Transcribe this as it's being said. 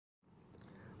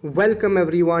Welcome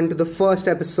everyone to the first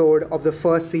episode of the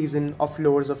first season of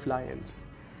Lords of Lions.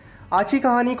 आज की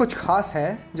कहानी कुछ खास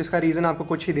है जिसका रीज़न आपको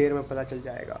कुछ ही देर में पता चल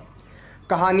जाएगा।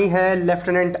 कहानी है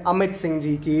लेफ्टिनेंट अमित सिंह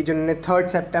जी की, जिन्होंने 3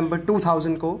 सितंबर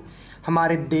 2000 को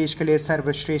हमारे देश के लिए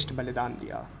सर्वश्रेष्ठ बलिदान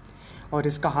दिया। और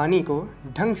इस कहानी को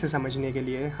ढंग से समझने के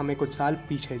लिए हमें कुछ साल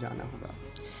पीछे जाना होगा।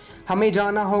 हमें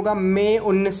जाना होगा मई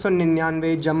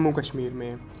 1999 जम्मू कश्मीर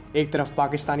में। एक तरफ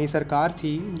पाकिस्तानी सरकार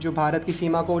थी जो भारत की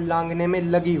सीमा को उल्लंघने में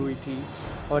लगी हुई थी,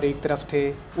 और एक तरफ थे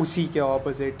उसी के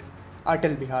ऑपोजिट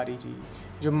अटल बिहारी जी,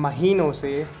 जो महीनों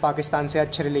से पाकिस्तान से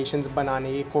अच्छे रिलेशंस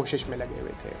बनाने की कोशिश में लगे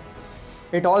हुए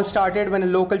थे। It all started when a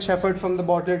local shepherd from the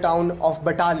border town of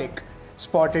Batalik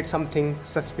spotted something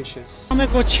suspicious. हमें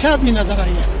को 6 आदमी नजर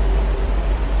आई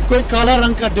है, कोई काला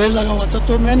रंग का ढेर लगा हुआ था।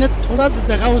 तो मैंने थोड़ा सा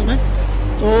देखा उसमें,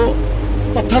 तो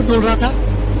पत्थर डोल रहा था,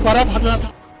 बर्फ हट रहा था।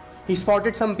 He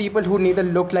spotted some people who neither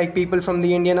looked like people from the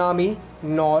Indian Army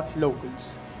nor locals.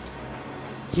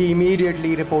 He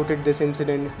immediately reported this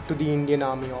incident to the Indian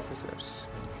Army officers.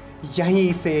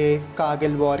 यहीं से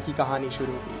कारगिल वॉर की कहानी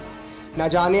शुरू हुई। न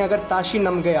जाने अगर ताशी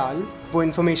नमग्याल वो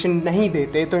इन्फॉर्मेशन नहीं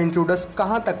देते तो इंट्रूडर्स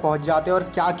कहाँ तक पहुँच जाते और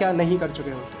क्या क्या नहीं कर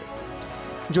चुके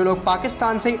होते। जो लोग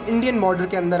पाकिस्तान से इंडियन बॉर्डर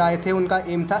के अंदर आए थे, उनका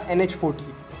एम था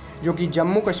NH-14, जो कि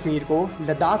जम्मू कश्मीर को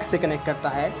लद्दाख से कनेक्ट करता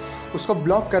है, उसको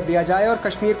ब्लॉक कर दिया जाए और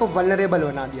कश्मीर को वल्नरेबल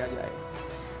बना दिया जाए।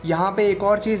 यहाँ पे एक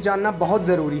और चीज़ जानना बहुत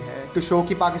ज़रूरी है टू शो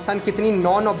कि पाकिस्तान कितनी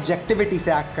नॉन ऑब्जेक्टिविटी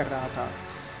से एक्ट कर रहा था।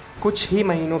 कुछ ही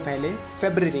महीनों पहले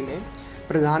फरवरी में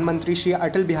प्रधानमंत्री Shri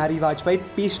Atal Bihari Vajpayee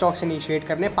peace talks initiate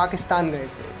करने पाकिस्तान गए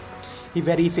थे। ही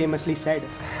वेरी फेमसली सेड,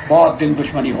 बहुत दिन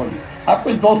दुश्मनी होगी, अब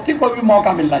कुछ दोस्ती को भी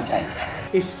मौका मिलना चाहिए।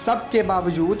 इस सब के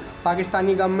बावजूद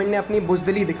पाकिस्तानी गवर्नमेंट ने अपनी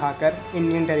बुज़दिली दिखाकर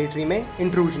इंडियन टेरिटरी में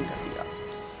इंट्रूजन कर दिया।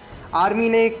 आर्मी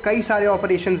ने कई सारे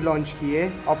ऑपरेशंस लॉन्च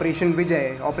किए, ऑपरेशन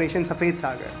विजय, ऑपरेशन सफ़ेद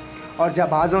सागर, और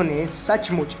जहाज़ों ने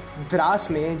सचमुच द्रास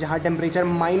में, जहां टेम्परेचर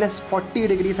 -40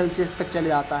 डिग्री सेल्सियस तक चले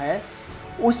जाता है,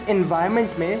 उस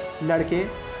एनवायरनमेंट में लड़के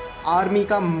आर्मी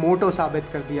का मोटो साबित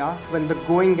कर दिया, when the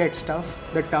going gets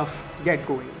tough the tough get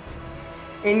going.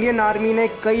 Indian army ने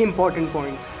कई इंपॉर्टेंट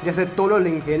पॉइंट्स जैसे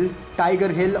तोलोलिंग हिल,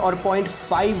 टाइगर हिल और पॉइंट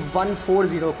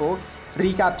 5140 को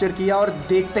रिकैप्चर किया, और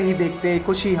देखते ही देखते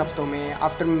कुछ ही हफ्तों में,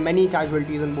 after many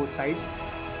casualties on both sides,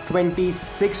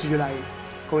 26 जुलाई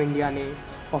को इंडिया ने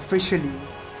ऑफिशियली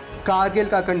कारगिल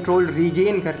का कंट्रोल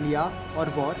रीगेन कर लिया और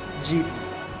वॉर जीत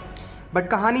ली। बट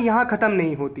कहानी यहाँ ख़त्म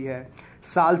नहीं होती है।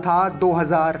 साल था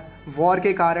 2000। वॉर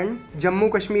के कारण जम्मू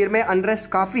कश्मीर में अनरेस्ट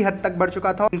काफ़ी हद तक बढ़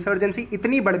चुका था। इंसर्जेंसी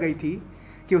इतनी बढ़ गई थी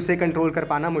कि उसे कंट्रोल कर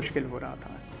पाना मुश्किल हो रहा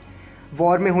था।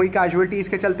 वॉर में हुई कैजुअलिटीज़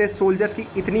के चलते सोल्जर्स की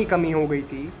इतनी कमी हो गई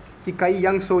थी कि कई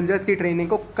यंग सोल्जर्स की ट्रेनिंग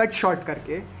को कट शॉर्ट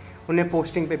करके उन्हें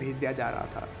पोस्टिंग पे भेज दिया जा रहा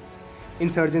था।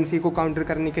 इंसर्जेंसी को काउंटर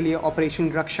करने के लिए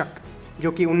ऑपरेशन रक्षक,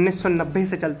 जो कि 1990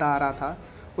 से चलता आ रहा था,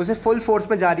 उसे फुल फोर्स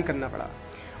में जारी करना पड़ा।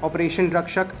 ऑपरेशन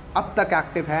रक्षक अब तक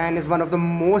एक्टिव है and is one of the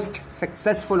most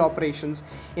successful operations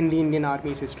in the Indian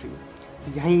आर्मीज history.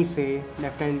 यहीं से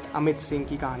लेफ्टिनेंट अमित सिंह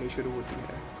की कहानी शुरू होती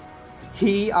है।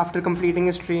 ही, after completing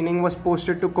his training, was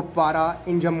posted to Kupwara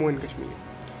in Jammu and Kashmir.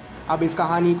 अब इस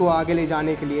कहानी को आगे ले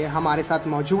जाने के लिए हमारे साथ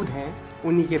मौजूद हैं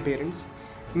उन्हीं के parents,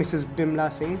 Mrs Bimla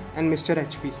Singh and mister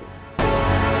HP Singh.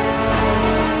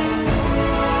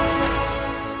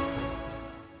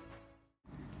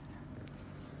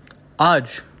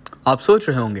 आज आप सोच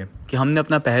रहे होंगे कि हमने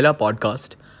अपना पहला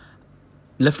पॉडकास्ट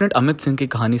लेफ्टिनेंट अमित सिंह की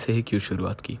कहानी से ही क्यों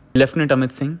शुरुआत की। लेफ्टिनेंट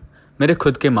अमित सिंह मेरे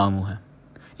खुद के मामू हैं,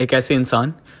 एक ऐसे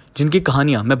इंसान जिनकी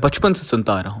कहानियाँ मैं बचपन से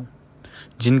सुनता आ रहा हूँ,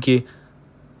 जिनकी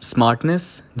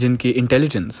स्मार्टनेस, जिनकी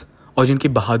इंटेलिजेंस और जिनकी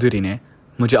बहादुरी ने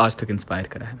मुझे आज तक इंस्पायर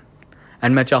करा है।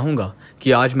 एंड मैं चाहूँगा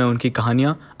कि आज मैं उनकी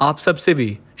कहानियाँ आप सबसे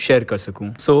भी शेयर कर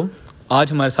सकूँ। सो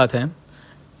आज हमारे साथ हैं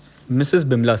मिसेस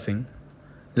बिमला सिंह,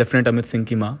 लेफ्टिनेंट अमित सिंह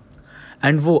की माँ,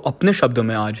 एंड वो अपने शब्दों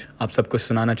में आज आप सबको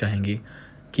सुनाना चाहेंगी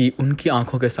कि उनकी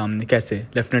आंखों के सामने कैसे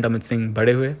लेफ्टिनेंट अमित सिंह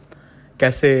बड़े हुए,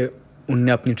 कैसे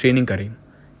उनने अपनी ट्रेनिंग करी,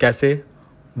 कैसे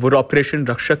वो ऑपरेशन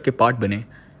रक्षक के पार्ट बने,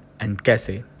 एंड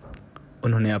कैसे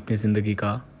उन्होंने अपनी ज़िंदगी का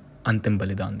अंतिम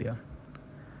बलिदान दिया।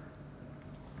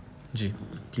 जी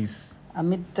प्लीज़।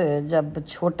 अमित जब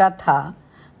छोटा था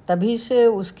तभी से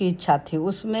उसकी इच्छा थी,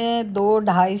 उसमें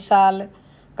 2-2.5 साल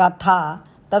का था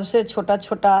तब से छोटा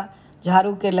छोटा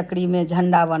झाड़ू के लकड़ी में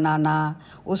झंडा बनाना,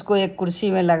 उसको एक कुर्सी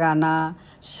में लगाना,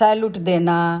 सैल्यूट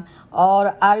देना, और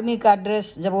आर्मी का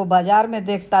ड्रेस जब वो बाज़ार में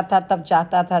देखता था तब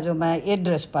चाहता था जो मैं ये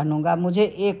ड्रेस पहनूंगा, मुझे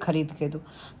एक खरीद के दो।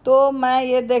 तो मैं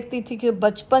ये देखती थी कि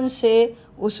बचपन से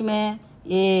उसमें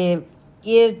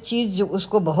ये चीज़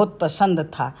उसको बहुत पसंद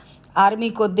था। आर्मी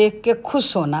को देख के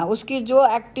खुश होना, उसकी जो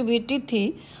एक्टिविटी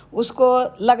थी उसको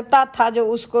लगता था जो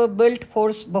उसको बेल्ट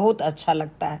फोर्स बहुत अच्छा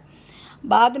लगता है।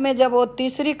 बाद में जब वो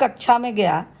तीसरी कक्षा में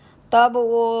गया तब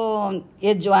वो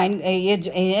ये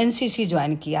एनसीसी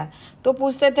ज्वाइन किया। तो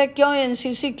पूछते थे क्यों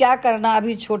एनसीसी, क्या करना,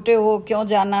 अभी छोटे हो, क्यों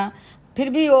जाना? फिर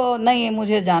भी वो नहीं,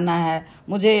 मुझे जाना है,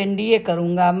 मुझे एनडीए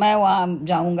करूँगा, मैं वहाँ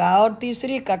जाऊँगा। और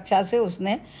तीसरी कक्षा से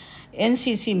उसने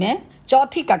एनसीसी में,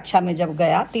 चौथी कक्षा में जब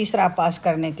गया, तीसरा पास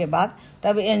करने के बाद,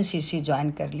 तब एनसीसी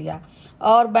ज्वाइन कर लिया।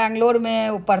 और बेंगलोर में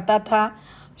वो पढ़ता था,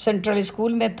 सेंट्रल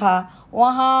स्कूल में था।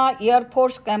 वहाँ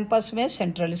एयरफोर्स कैंपस में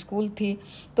सेंट्रल स्कूल थी,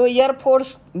 तो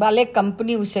एयरफोर्स वाले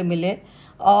कंपनी उसे मिले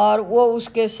और वो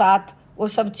उसके साथ वो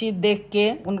सब चीज़ देख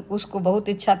के उसको बहुत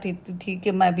इच्छा थी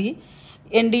कि मैं भी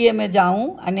एनडीए में जाऊं,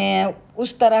 यानी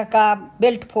उस तरह का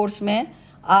बेल्ट फोर्स में,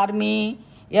 आर्मी,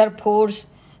 एयरफोर्स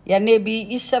या नेवी,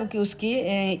 इस सब की उसकी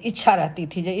इच्छा रहती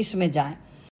थी जो इसमें जाएं।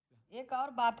 एक और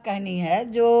बात कहनी है,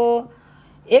 जो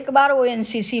एक बार वो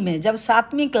एनसीसी में जब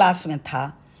 7वीं क्लास में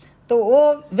था तो वो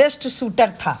वेस्ट शूटर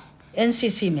था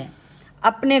एनसीसी में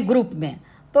अपने ग्रुप में।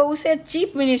 तो उसे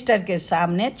चीफ मिनिस्टर के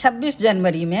सामने 26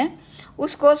 जनवरी में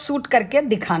उसको शूट करके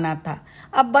दिखाना था।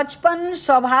 अब बचपन,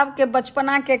 स्वभाव के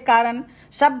बचपना के कारण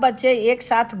सब बच्चे एक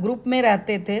साथ ग्रुप में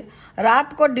रहते थे।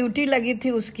 रात को ड्यूटी लगी थी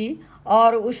उसकी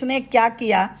और उसने क्या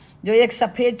किया, जो एक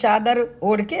सफ़ेद चादर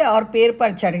ओढ़ के और पेड़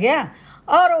पर चढ़ गया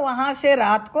और वहाँ से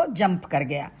रात को जंप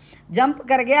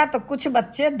कर गया तो कुछ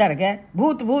बच्चे डर गए,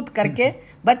 भूत भूत करके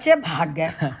बच्चे भाग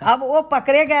गए। अब वो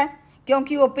पकड़े गए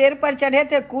क्योंकि वो पेड़ पर चढ़े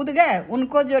थे, कूद गए।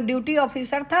 उनको जो ड्यूटी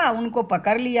ऑफिसर था उनको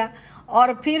पकड़ लिया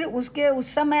और फिर उसके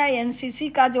उस समय एनसीसी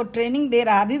का जो ट्रेनिंग दे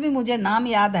रहा, अभी भी मुझे नाम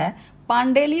याद है,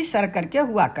 पांडेली सर करके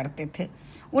हुआ करते थे,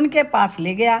 उनके पास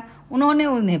ले गया। उन्होंने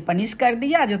उन्हें पनिश कर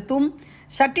दिया, जो तुम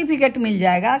सर्टिफिकेट मिल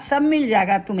जाएगा, सब मिल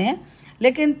जाएगा तुम्हें,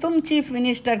 लेकिन तुम चीफ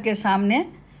मिनिस्टर के सामने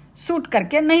शूट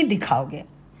करके नहीं दिखाओगे।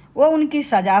 वो उनकी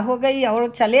सज़ा हो गई और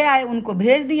चले आए, उनको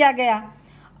भेज दिया गया।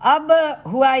 अब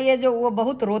हुआ ये, जो वो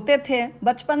बहुत रोते थे,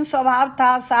 बचपन स्वभाव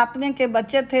था, 7वीं के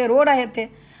बच्चे थे, रो रहे थे।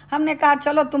 हमने कहा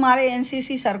चलो तुम्हारे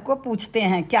एनसीसी सर को पूछते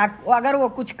हैं, क्या अगर वो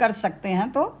कुछ कर सकते हैं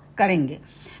तो करेंगे।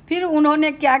 फिर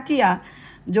उन्होंने क्या किया,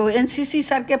 जो एनसीसी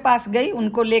सर के पास गई,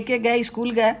 उनको लेके गए,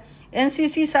 स्कूल गए।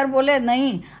 एनसीसी सर बोले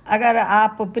नहीं, अगर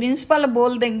आप प्रिंसिपल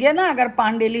बोल देंगे ना अगर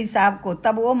पांडेली साहब को,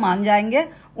 तब वो मान जाएंगे,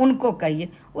 उनको कहिए।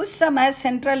 उस समय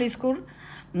सेंट्रल स्कूल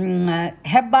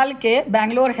हेब्बाल के,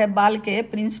 बेंगलोर हेब्बाल के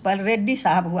प्रिंसिपल रेड्डी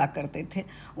साहब हुआ करते थे,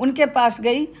 उनके पास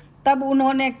गई। तब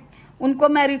उनको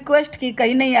मैं रिक्वेस्ट की,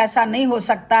 कहीं नहीं, ऐसा नहीं हो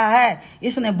सकता है,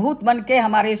 इसने भूत बन के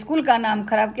हमारे स्कूल का नाम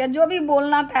खराब किया। जो भी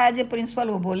बोलना था एज ए प्रिंसिपल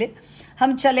वो बोले।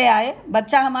 हम चले आए,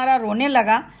 बच्चा हमारा रोने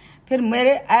लगा। फिर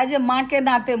मेरे एज ए माँ के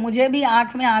नाते मुझे भी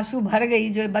आंख में आंसू भर गई,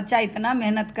 जो बच्चा इतना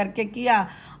मेहनत करके किया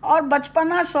और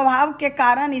बचपना स्वभाव के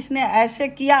कारण इसने ऐसे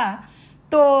किया,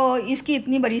 तो इसकी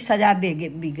इतनी बड़ी सज़ा दी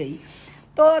गई।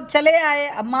 तो चले आए।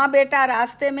 अब माँ बेटा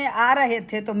रास्ते में आ रहे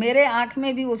थे तो मेरे आंख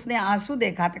में भी उसने आंसू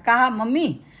देखा था। कहा मम्मी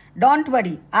डोंट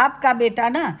वरी, आपका बेटा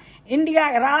ना इंडिया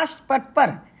राष्ट्रपथ पर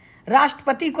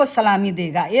राष्ट्रपति को सलामी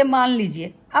देगा, ये मान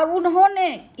लीजिए। और उन्होंने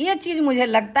ये चीज़, मुझे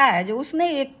लगता है, जो उसने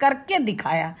एक करके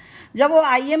दिखाया। जब वो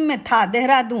आईएम में था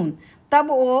देहरादून, तब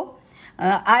वो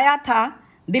आया था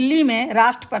दिल्ली में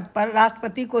राष्ट्रपथ पर,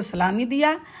 राष्ट्रपति को सलामी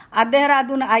दिया और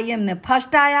देहरादून आईएम ने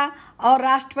फर्स्ट आया और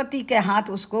राष्ट्रपति के हाथ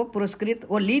उसको पुरस्कृत,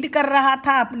 वो लीड कर रहा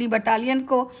था अपनी बटालियन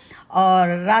को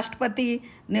और राष्ट्रपति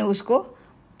ने उसको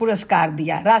पुरस्कार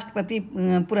दिया। राष्ट्रपति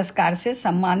पुरस्कार से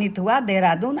सम्मानित हुआ,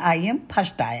 देहरादून आईएम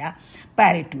फर्स्ट आया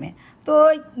पैरेड में।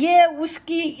 तो ये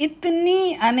उसकी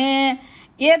इतनी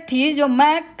ये थी, जो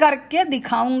मैं करके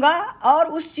दिखाऊंगा, और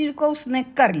उस चीज़ को उसने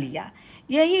कर लिया।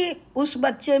 यही उस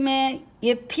बच्चे में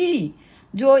ये थी,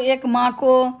 जो एक माँ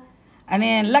को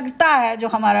लगता है, जो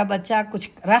हमारा बच्चा कुछ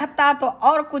रहता तो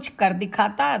और कुछ कर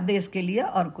दिखाता देश के लिए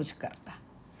और कुछ करता।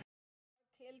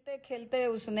 खेलते खेलते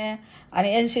उसने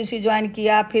एनसीसी ज्वाइन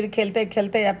किया। फिर खेलते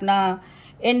खेलते अपना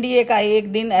एनडीए का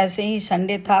एक दिन ऐसे ही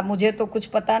संडे था, मुझे तो कुछ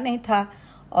पता नहीं था,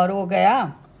 और वो गया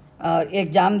और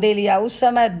एग्ज़ाम दे लिया। उस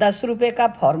समय 10 रुपये का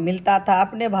फॉर्म मिलता था,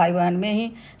 अपने भाई बहन में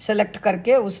ही सेलेक्ट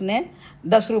करके उसने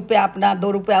 10 रुपया अपना,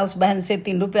 2 रुपया उस बहन से,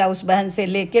 3 रुपया उस बहन से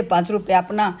लेके 5 रुपया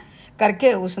अपना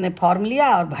करके उसने फॉर्म लिया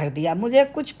और भर दिया। मुझे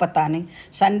कुछ पता नहीं,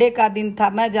 संडे का दिन था,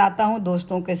 मैं जाता हूँ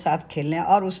दोस्तों के साथ खेलने,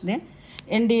 और उसने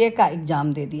एनडीए का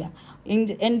एग्ज़ाम दे दिया।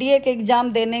 एनडीए के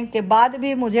एग्ज़ाम देने के बाद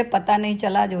भी मुझे पता नहीं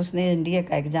चला जो उसने एनडीए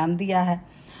का एग्ज़ाम दिया है,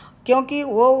 क्योंकि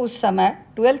वो उस समय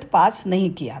 12th पास नहीं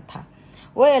किया था,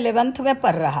 वो 11th में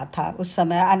पढ़ रहा था उस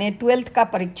समय। यानी 12th का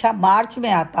परीक्षा मार्च में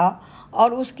आता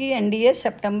और उसकी एनडीए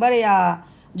सितंबर या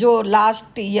जो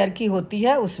लास्ट ईयर की होती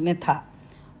है उसमें था।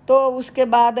 तो उसके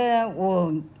बाद वो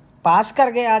पास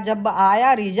कर गया। जब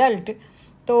आया रिजल्ट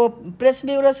तो प्रेस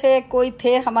ब्यूरो से कोई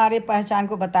थे हमारे पहचान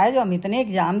को बताया, जो अमित ने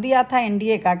एग्ज़ाम दिया था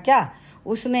एनडीए का, क्या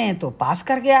उसने तो पास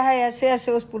कर गया है, ऐसे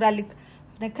ऐसे उस पूरा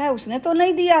देखा है उसने तो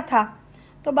नहीं दिया था।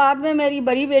 तो बाद में मेरी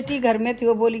बड़ी बेटी घर में थी,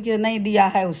 वो बोली कि नहीं दिया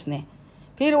है उसने।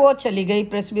 फिर वो चली गई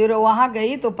प्रेस ब्यूरो, वहाँ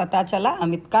गई तो पता चला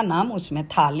अमित का नाम उसमें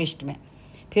था लिस्ट में।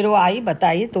 फिर वो आई,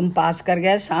 बताई तुम पास कर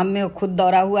गए। शाम में वो खुद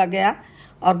दौड़ा हुआ गया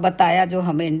और बताया जो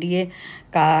हम एनडीए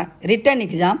का रिटर्न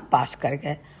एग्ज़ाम पास कर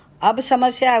गए। अब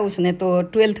समस्या है, उसने तो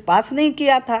 12th पास नहीं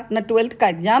किया था, न 12th का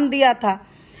एग्ज़ाम दिया था।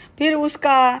 फिर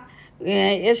उसका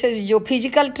ऐसे जो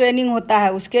फिजिकल ट्रेनिंग होता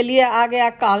है उसके लिए आ गया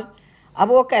कॉल। अब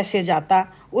वो कैसे जाता,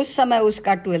 उस समय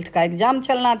उसका 12th का एग्ज़ाम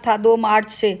चलना था 2 मार्च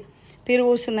से। फिर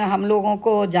उसने हम लोगों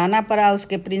को जाना पड़ा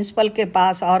उसके प्रिंसिपल के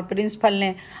पास, और प्रिंसिपल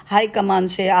ने हाई कमान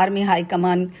से, आर्मी हाई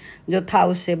कमान जो था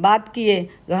उससे बात किए,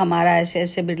 जो हमारा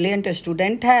ऐसे ब्रिलियंट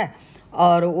स्टूडेंट है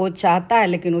और वो चाहता है,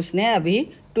 लेकिन उसने अभी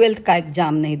 12th का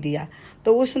एग्ज़ाम नहीं दिया।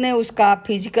 तो उसने उसका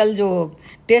फिजिकल जो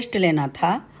टेस्ट लेना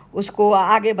था उसको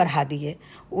आगे बढ़ा दिए।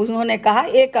 उन्होंने कहा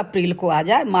 1 अप्रैल को आ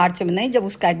जाए, मार्च में नहीं, जब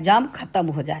उसका एग्ज़ाम ख़त्म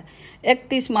हो जाए।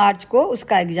 31 मार्च को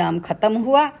उसका एग्ज़ाम ख़त्म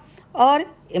हुआ और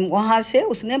वहाँ से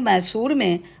उसने मैसूर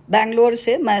में, बेंगलोर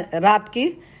से रात की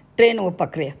ट्रेन वो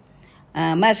पकड़े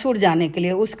मैसूर जाने के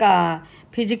लिए। उसका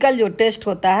फिजिकल जो टेस्ट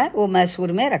होता है वो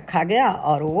मैसूर में रखा गया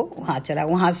और वो वहाँ चला,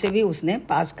 वहाँ से भी उसने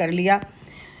पास कर लिया।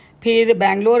 फिर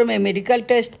बेंगलोर में मेडिकल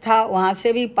टेस्ट था, वहाँ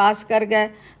से भी पास कर गए।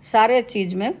 सारे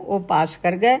चीज़ में वो पास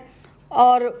कर गए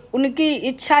और उनकी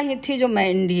इच्छा ही थी जो मैं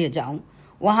एनडीए जाऊँ,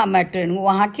 वहाँ मैं ट्रेनिंग,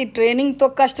 वहाँ की ट्रेनिंग तो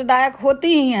कष्टदायक होती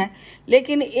ही है,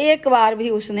 लेकिन एक बार भी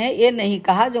उसने ये नहीं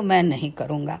कहा जो मैं नहीं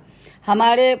करूँगा।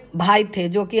 हमारे भाई थे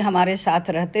जो कि हमारे साथ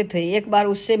रहते थे, एक बार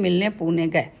उससे मिलने पुणे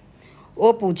गए।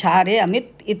 वो पूछा, अरे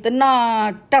अमित इतना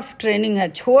टफ ट्रेनिंग है,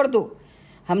 छोड़ दो,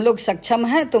 हम लोग सक्षम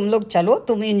हैं, तुम लोग चलो,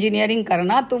 तुम इंजीनियरिंग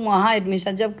करना, तुम वहाँ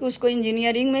एडमिशन, जबकि उसको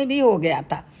इंजीनियरिंग में भी हो गया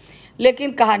था।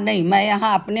 लेकिन कहा नहीं, मैं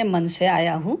यहाँ अपने मन से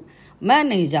आया हूँ, मैं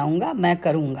नहीं जाऊँगा, मैं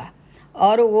करूँगा।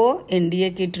 और वो एनडीए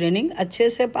की ट्रेनिंग अच्छे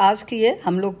से पास किए।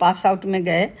 हम लोग पास आउट में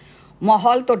गए।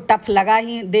 माहौल तो टफ लगा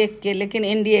ही देख के, लेकिन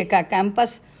एनडीए का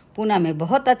कैंपस पूना में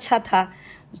बहुत अच्छा था,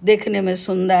 देखने में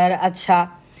सुंदर, अच्छा।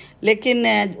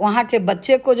 लेकिन वहाँ के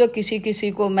बच्चे को जो किसी किसी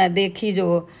को मैं देखी,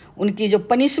 जो उनकी जो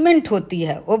पनिशमेंट होती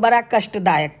है वो बड़ा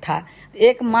कष्टदायक था।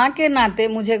 एक माँ के नाते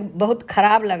मुझे बहुत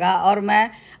ख़राब लगा और मैं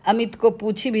अमित को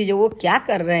पूछी भी जो वो क्या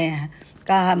कर रहे हैं।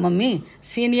 कहा मम्मी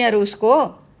सीनियर उसको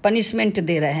पनिशमेंट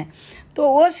दे रहे हैं। तो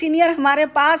वो सीनियर हमारे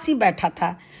पास ही बैठा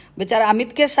था, बेचारा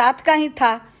अमित के साथ का ही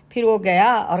था। फिर वो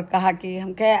गया और कहा कि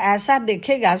हम कहे ऐसा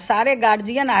देखेगा, सारे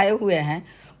गार्जियन आए हुए हैं,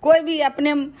 कोई भी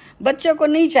अपने बच्चों को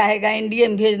नहीं चाहेगा इंडिया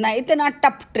में भेजना, इतना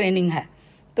टफ ट्रेनिंग है।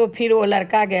 तो फिर वो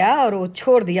लड़का गया और वो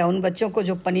छोड़ दिया उन बच्चों को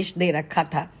जो पनिश दे रखा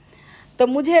था। तो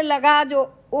मुझे लगा जो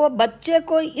वो बच्चे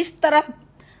को इस तरह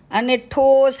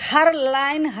ठोस, हर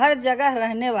लाइन हर जगह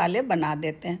रहने वाले बना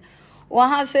देते हैं।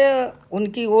 वहाँ से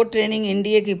उनकी वो ट्रेनिंग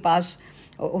इंडिया के पास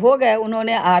हो गए,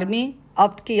 उन्होंने आर्मी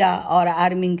ऑप्ट किया और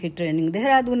आर्मी की ट्रेनिंग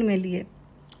देहरादून में लिए।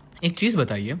 एक चीज़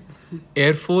बताइए,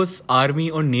 एयरफोर्स, आर्मी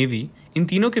और नेवी, इन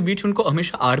तीनों के बीच उनको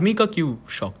हमेशा आर्मी का क्यों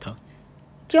शौक था?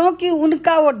 क्योंकि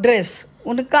उनका वो ड्रेस,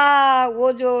 उनका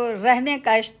वो जो रहने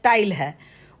का स्टाइल है,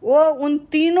 वो उन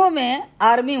तीनों में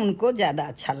आर्मी उनको ज़्यादा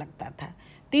अच्छा लगता था।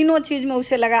 तीनों चीज़ में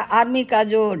उसे लगा आर्मी का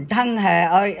जो ढंग है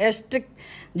और स्ट्रिक्ट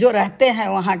जो रहते हैं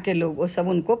वहाँ के लोग, वो सब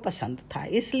उनको पसंद था,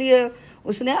 इसलिए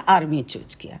उसने आर्मी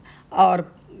चूज किया।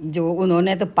 और जो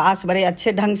उन्होंने तो पास बड़े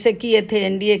अच्छे ढंग से किए थे,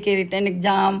 एनडीए के रिटर्न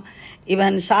एग्ज़ाम,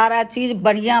 इवन सारा चीज़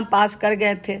बढ़िया पास कर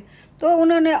गए थे। तो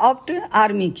उन्होंने ऑप्ट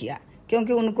आर्मी किया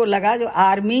क्योंकि उनको लगा जो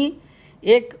आर्मी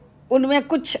एक, उनमें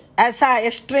कुछ ऐसा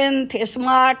स्ट्रेंथ,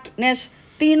 स्मार्टनेस,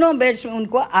 तीनों बेड्स में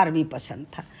उनको आर्मी पसंद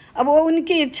था। अब वो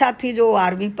उनकी इच्छा थी जो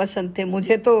आर्मी पसंद थे,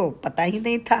 मुझे तो पता ही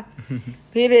नहीं था।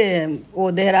 फिर वो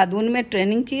देहरादून में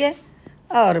ट्रेनिंग किए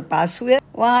और पास हुए।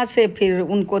 वहाँ से फिर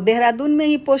उनको देहरादून में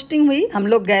ही पोस्टिंग हुई। हम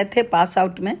लोग गए थे पास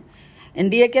आउट में,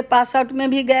 एनडीए के पास आउट में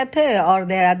भी गए थे और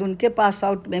देहरादून के पास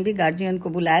आउट में भी गार्जियन को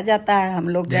बुलाया जाता है। हम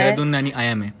लोग गए देहरादून यानी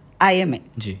आईएमए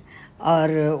जी।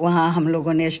 और वहाँ हम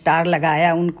लोगों ने स्टार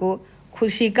लगाया, उनको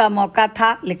खुशी का मौका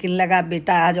था, लेकिन लगा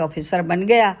बेटा आज ऑफिसर बन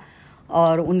गया,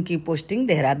 और उनकी पोस्टिंग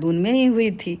देहरादून में ही हुई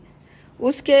थी।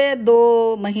 उसके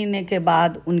 2 महीने के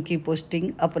बाद उनकी पोस्टिंग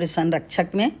ऑपरेशन रक्षक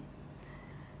में,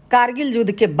 कारगिल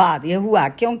युद्ध के बाद ये हुआ,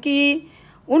 क्योंकि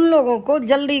उन लोगों को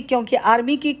जल्दी, क्योंकि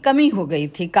आर्मी की कमी हो गई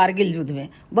थी कारगिल युद्ध में,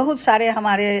 बहुत सारे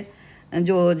हमारे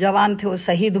जो जवान थे वो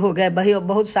शहीद हो गए,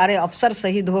 बहुत सारे अफसर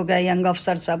शहीद हो गए, यंग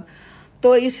अफसर सब।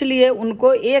 तो इसलिए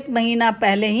उनको 1 महीना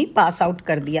पहले ही पास आउट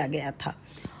कर दिया गया था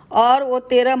और वो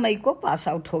 13 मई को पास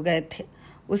आउट हो गए थे।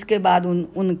 उसके बाद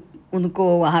उनको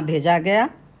वहाँ भेजा गया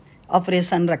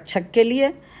ऑपरेशन रक्षक के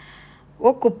लिए।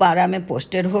 वो कुपवारा में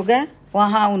पोस्टेड हो गए।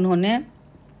 वहाँ उन्होंने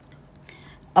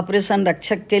ऑपरेशन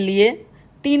रक्षक के लिए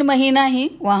 3 महीना ही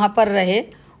वहाँ पर रहे।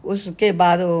 उसके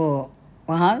बाद वो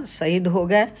वहाँ शहीद हो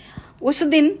गए। उस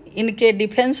दिन इनके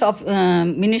डिफेंस ऑफ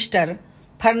मिनिस्टर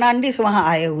फर्नांडिस वहाँ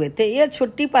आए हुए थे। ये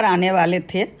छुट्टी पर आने वाले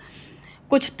थे,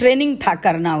 कुछ ट्रेनिंग था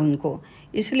करना उनको,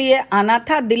 इसलिए आना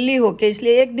था दिल्ली होके,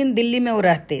 इसलिए एक दिन दिल्ली में वो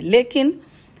रहते। लेकिन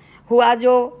हुआ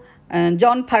जो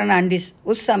जॉन फर्नांडिस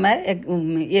उस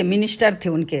समय ये मिनिस्टर थे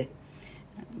उनके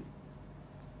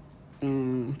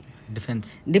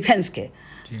डिफेंस के,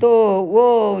 तो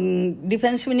वो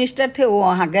डिफेंस मिनिस्टर थे, वो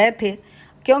वहाँ गए थे।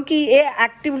 क्योंकि ये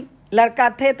एक्टिव लड़का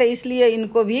थे तो इसलिए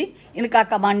इनको भी इनका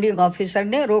कमांडिंग ऑफिसर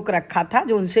ने रोक रखा था,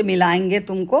 जो उनसे मिलाएंगे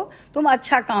तुमको, तुम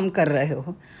अच्छा काम कर रहे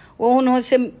हो। वो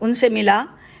उनसे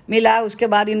मिला। उसके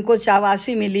बाद इनको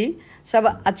शाबाशी मिली, सब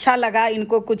अच्छा लगा,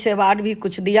 इनको कुछ अवार्ड भी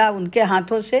कुछ दिया उनके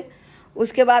हाथों से।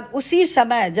 उसके बाद उसी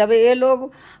समय जब ये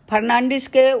लोग फर्नांडिस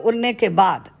के उड़ने के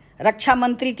बाद, रक्षा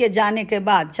मंत्री के जाने के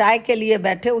बाद चाय के लिए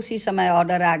बैठे, उसी समय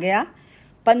ऑर्डर आ गया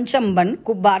पंचम वन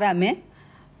कुब्बारा में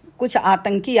कुछ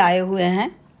आतंकी आए हुए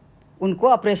हैं, उनको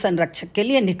ऑपरेशन रक्षक के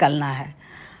लिए निकलना है।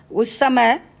 उस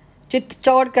समय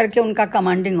चित्तौड़ करके उनका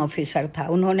कमांडिंग ऑफिसर था,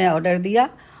 उन्होंने ऑर्डर दिया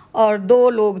और 2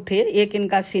 लोग थे, एक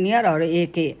इनका सीनियर और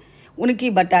एक उनकी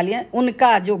बटालियन,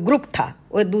 उनका जो ग्रुप था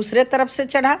वो दूसरे तरफ से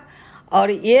चढ़ा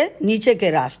और ये नीचे के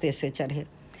रास्ते से चढ़े।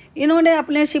 इन्होंने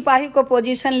अपने सिपाही को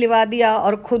पोजीशन लिवा दिया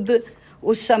और खुद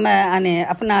उस समय आने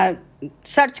अपना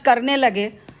सर्च करने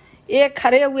लगे। ये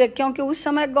खड़े हुए, क्योंकि उस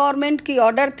समय गवर्नमेंट की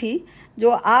ऑर्डर थी जो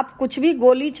आप कुछ भी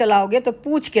गोली चलाओगे तो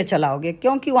पूछ के चलाओगे,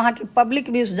 क्योंकि वहाँ की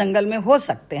पब्लिक भी उस जंगल में हो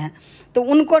सकते हैं, तो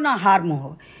उनको ना हार्म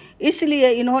हो। इसलिए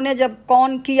इन्होंने जब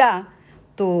कॉन किया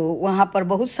तो वहाँ पर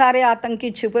बहुत सारे आतंकी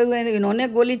छुपे हुए, इन्होंने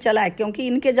गोली चलाए, क्योंकि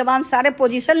इनके जवान सारे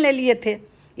पोजीशन ले लिए थे।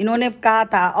 इन्होंने कहा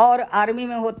था, और आर्मी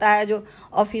में होता है जो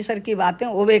ऑफिसर की बातें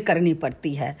ओबे करनी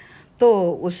पड़ती है,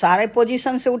 तो उस सारे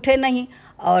पोजीशन से उठे नहीं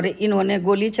और इन्होंने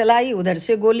गोली चलाई, उधर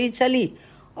से गोली चली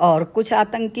और कुछ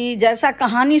आतंकी, जैसा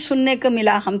कहानी सुनने को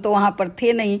मिला, हम तो वहाँ पर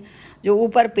थे नहीं, जो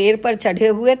ऊपर पेड़ पर चढ़े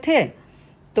हुए थे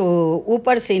तो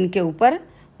ऊपर से इनके ऊपर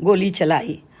गोली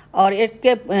चलाई और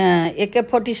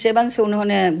AK-47 से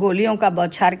उन्होंने गोलियों का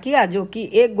बौछार किया, जो कि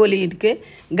एक गोली इनके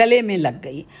गले में लग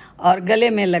गई और गले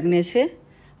में लगने से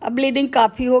अब ब्लीडिंग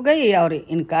काफ़ी हो गई और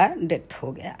इनका डेथ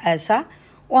हो गया। ऐसा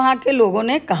वहाँ के लोगों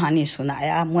ने कहानी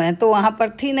सुनाया, मैं तो वहाँ पर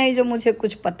थी नहीं जो मुझे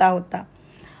कुछ पता होता।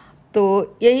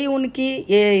 तो यही उनकी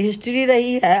ये हिस्ट्री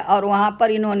रही है। और वहाँ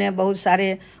पर इन्होंने बहुत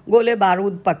सारे गोले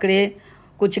बारूद पकड़े,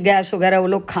 कुछ गैस वगैरह, वो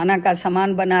लोग खाना का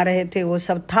सामान बना रहे थे, वो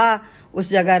सब था उस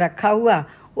जगह रखा हुआ,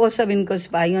 वो सब इनको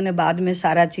सिपाहियों ने बाद में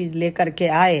सारा चीज़ ले कर के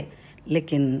आए,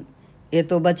 लेकिन ये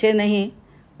तो बचे नहीं।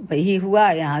 वही हुआ,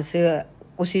 यहाँ से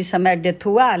उसी समय डेथ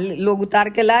हुआ, लोग उतार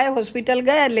के लाए, हॉस्पिटल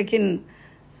गए, लेकिन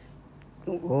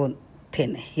वो थे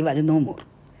नहीं, ही वॉज नो मोर।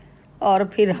 और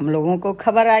फिर हम लोगों को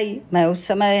खबर आई, मैं उस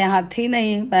समय यहाँ थी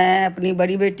नहीं, मैं अपनी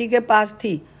बड़ी बेटी के पास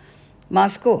थी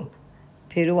मॉस्को।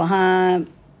 फिर वहाँ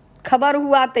खबर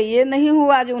हुआ तो ये नहीं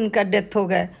हुआ जो उनका डेथ हो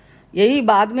गए, यही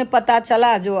बाद में पता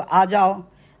चला जो आ जाओ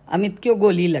अमित क्यों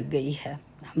गोली लग गई है।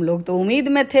 हम लोग तो उम्मीद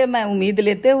में थे, मैं उम्मीद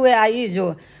लेते हुए आई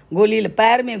जो गोली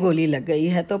पैर में गोली लग गई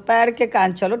है, तो पैर के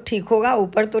कारण चलो ठीक होगा,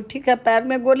 ऊपर तो ठीक है, पैर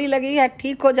में गोली लगी है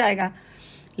ठीक हो जाएगा।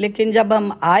 लेकिन जब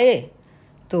हम आए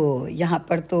तो यहाँ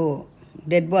पर तो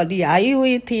डेड बॉडी आई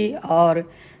हुई थी और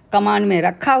कमान में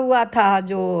रखा हुआ था,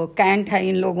 जो कैंट है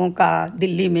इन लोगों का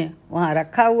दिल्ली में, वहाँ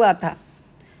रखा हुआ था।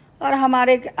 और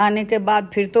हमारे आने के बाद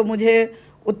फिर तो मुझे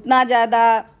उतना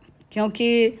ज़्यादा,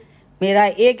 क्योंकि मेरा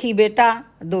एक ही बेटा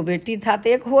 2 बेटी था, तो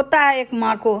एक होता है एक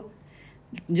माँ को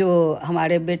जो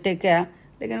हमारे बेटे का,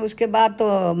 लेकिन उसके बाद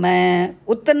तो मैं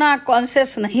उतना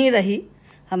कॉन्शियस नहीं रही।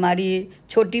 हमारी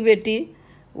छोटी बेटी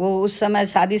वो उस समय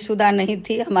शादीशुदा नहीं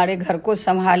थी, हमारे घर को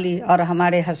संभाली और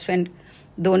हमारे हस्बैंड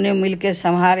दोनों मिलके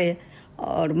संभाले,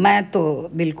 और मैं तो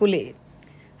बिल्कुल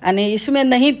यानी इसमें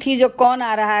नहीं थी जो कौन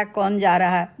आ रहा है कौन जा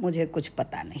रहा है, मुझे कुछ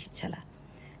पता नहीं चला।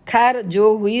 खैर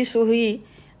जो हुई सो हुई,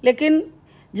 लेकिन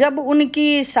जब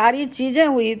उनकी सारी चीज़ें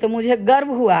हुई तो मुझे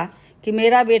गर्व हुआ कि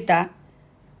मेरा बेटा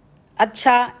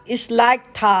अच्छा इस लायक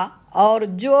था। और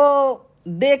जो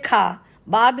देखा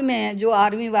बाद में, जो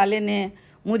आर्मी वाले ने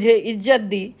मुझे इज्जत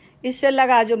दी, इससे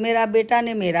लगा जो मेरा बेटा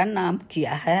ने मेरा नाम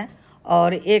किया है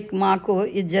और एक माँ को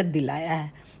इज्जत दिलाया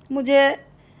है। मुझे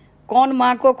कौन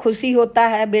माँ को खुशी होता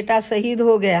है बेटा शहीद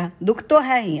हो गया, दुख तो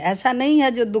है ही, ऐसा नहीं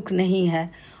है जो दुख नहीं है।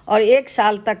 और 1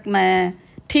 साल तक मैं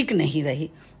ठीक नहीं रही।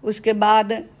 उसके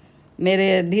बाद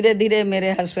मेरे धीरे धीरे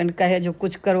मेरे हस्बैंड कहे जो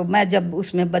कुछ करो। मैं जब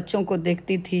उसमें बच्चों को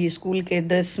देखती थी, स्कूल के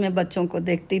ड्रेस में बच्चों को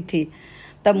देखती थी,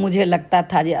 तब मुझे लगता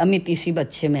था कि अमित इसी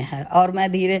बच्चे में है। और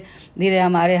मैं धीरे धीरे,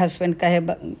 हमारे हस्बैंड कहे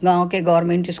गांव के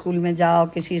गवर्नमेंट स्कूल में जाओ,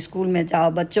 किसी स्कूल में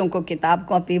जाओ, बच्चों को किताब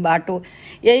कॉपी बांटो,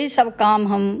 यही सब काम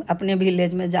हम अपने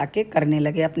विलेज में जाके करने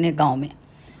लगे, अपने गांव में।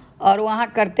 और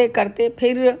वहाँ करते करते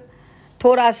फिर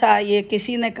थोड़ा सा ये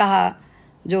किसी ने कहा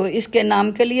जो इसके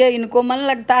नाम के लिए इनको मन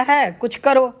लगता है कुछ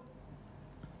करो।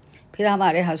 फिर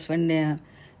हमारे हस्बैंड ने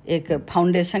एक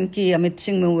फाउंडेशन की, अमित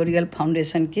सिंह मेमोरियल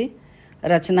फाउंडेशन की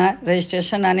रचना,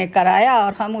 रजिस्ट्रेशन आने कराया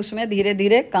और हम उसमें धीरे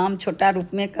धीरे काम छोटा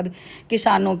रूप में कभी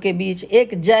किसानों के बीच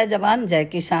एक जय जवान जय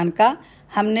किसान का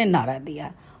हमने नारा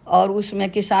दिया और उसमें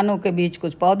किसानों के बीच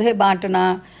कुछ पौधे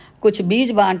बांटना, कुछ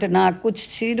बीज बांटना, कुछ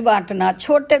सीड बांटना,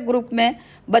 छोटे ग्रुप में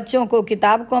बच्चों को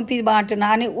किताब कॉपी बांटना,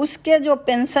 यानी उसके जो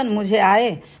पेंशन मुझे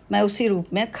आए मैं उसी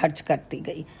रूप में खर्च करती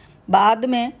गई। बाद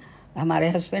में हमारे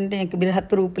हस्बैंड ने एक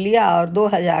बृहत रूप लिया और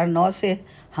 2009 से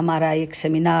हमारा एक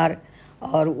सेमिनार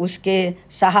और उसके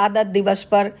शहादत दिवस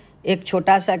पर एक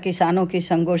छोटा सा किसानों की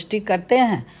संगोष्ठी करते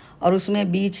हैं और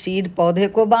उसमें बीज सीड पौधे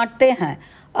को बांटते हैं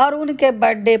और उनके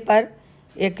बर्थडे पर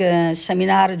एक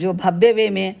सेमिनार जो भव्य वे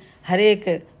में हर एक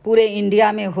पूरे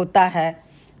इंडिया में होता है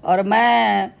और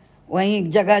मैं वहीं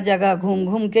जगह जगह घूम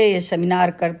घूम के ये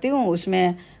सेमिनार करती हूँ।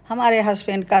 उसमें हमारे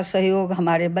हस्बैंड का सहयोग,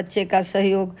 हमारे बच्चे का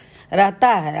सहयोग रहता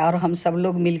है और हम सब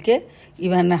लोग मिलके,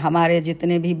 इवन हमारे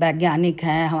जितने भी वैज्ञानिक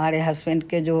हैं, हमारे हस्बैंड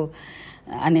के जो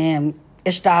यानी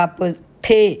स्टाफ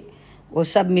थे वो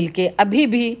सब मिलके अभी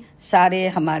भी सारे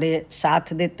हमारे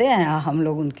साथ देते हैं। हम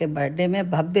लोग उनके बर्थडे में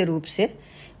भव्य रूप से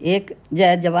एक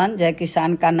जय जवान जय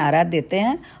किसान का नारा देते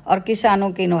हैं और किसानों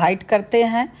को इनवाइट करते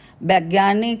हैं।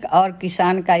 वैज्ञानिक और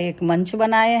किसान का एक मंच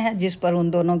बनाए हैं जिस पर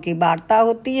उन दोनों की वार्ता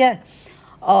होती है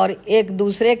और एक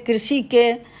दूसरे कृषि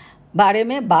के बारे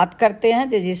में बात करते हैं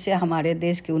जिससे हमारे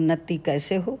देश की उन्नति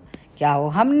कैसे हो, क्या हो।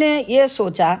 हमने ये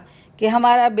सोचा कि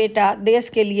हमारा बेटा देश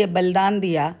के लिए बलिदान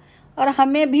दिया और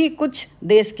हमें भी कुछ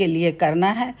देश के लिए करना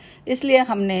है, इसलिए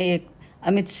हमने एक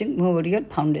अमित सिंह मेमोरियल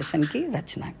फाउंडेशन की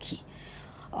रचना की।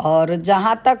 और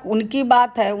जहाँ तक उनकी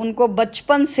बात है, उनको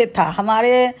बचपन से था,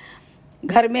 हमारे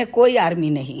घर में कोई आर्मी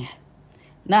नहीं है,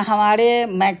 न हमारे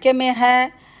मैके में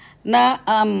है न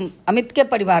अमित के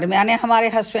परिवार में, यानी हमारे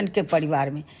हस्बैंड के परिवार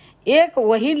में एक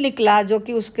वही निकला जो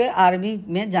कि उसके आर्मी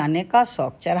में जाने का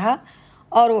शौक चढ़ा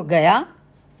और वो गया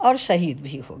और शहीद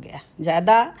भी हो गया।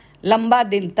 ज़्यादा लंबा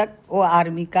दिन तक वो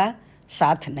आर्मी का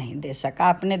साथ नहीं दे सका,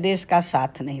 अपने देश का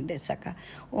साथ नहीं दे सका।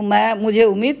 मुझे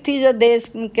उम्मीद थी जो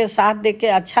देश के साथ दे के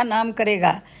अच्छा नाम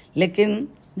करेगा, लेकिन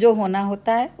जो होना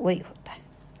होता है वही होता है,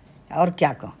 और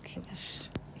क्या कहूँगी बस।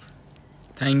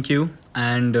 Thank you.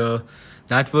 And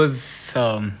that was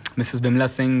Mrs. Bimla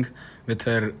Singh with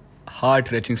her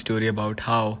heart-wrenching story about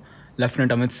how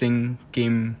Lieutenant Amit Singh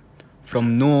came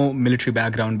from no military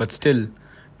background but still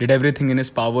did everything in his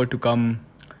power to come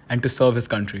and to serve his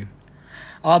country.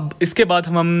 अब इसके बाद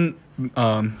हम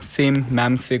same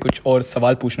ma'am से कुछ और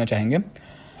सवाल पूछना चाहेंगे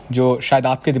जो शायद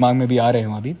आपके दिमाग में भी आ रहे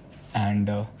हों अभी, एंड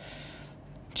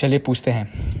चलिए पूछते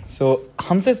हैं।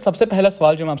 हमसे सबसे पहला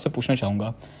सवाल जो मैं आपसे पूछना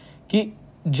चाहूँगा कि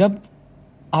जब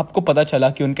आपको पता चला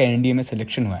कि उनका एनडीए में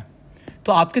सिलेक्शन हुआ है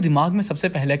तो आपके दिमाग में सबसे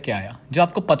पहले क्या आया? जब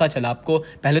आपको पता चला, आपको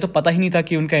पहले तो पता ही नहीं था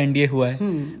कि उनका एनडीए हुआ है,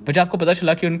 पर जब आपको पता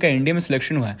चला कि उनका एनडीए में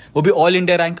सिलेक्शन हुआ है, वो भी ऑल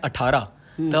इंडिया रैंक 18,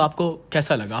 तब आपको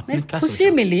कैसा लगा? आपने क्या खुशी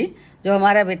मिली जो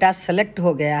हमारा बेटा सेलेक्ट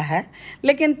हो गया है,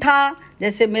 लेकिन था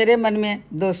जैसे मेरे मन में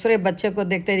दूसरे बच्चे को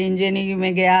देखते इंजीनियरिंग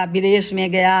में गया, विदेश में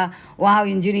गया, वहाँ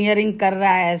इंजीनियरिंग कर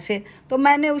रहा है ऐसे, तो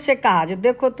मैंने उसे कहा जो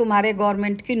देखो तुम्हारे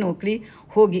गवर्नमेंट की नौकरी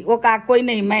होगी। वो कहा कोई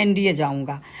नहीं, मैं एनडीए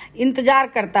जाऊँगा। इंतज़ार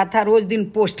करता था रोज़ दिन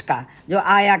पोस्ट का जो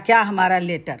आया क्या हमारा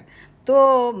लेटर।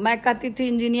 तो मैं कहती थी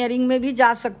इंजीनियरिंग में भी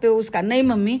जा सकते हो, उसका नहीं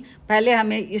मम्मी पहले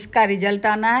हमें इसका रिजल्ट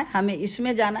आना है, हमें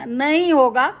इसमें जाना, नहीं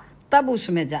होगा तब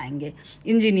उसमें जाएंगे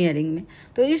इंजीनियरिंग में।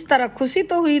 तो इस तरह खुशी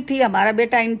तो हुई थी, हमारा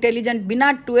बेटा इंटेलिजेंट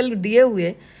बिना 12 दिए हुए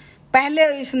पहले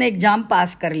इसने एग्ज़ाम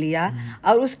पास कर लिया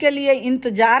और उसके लिए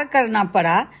इंतज़ार करना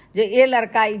पड़ा जो ये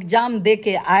लड़का एग्ज़ाम दे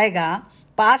के आएगा,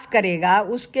 पास करेगा,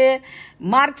 उसके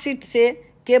मार्कशीट से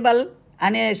केवल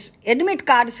यानी एडमिट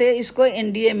कार्ड से इसको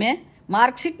एनडीए में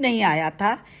मार्कशीट नहीं आया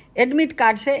था, एडमिट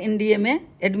कार्ड से एनडीए में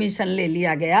एडमिशन ले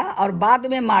लिया गया और बाद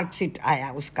में मार्कशीट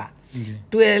आया उसका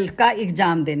 12 का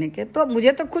एग्ज़ाम देने के। तो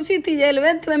मुझे तो खुशी थी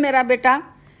 11th में मेरा बेटा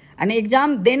यानी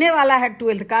एग्ज़ाम देने वाला है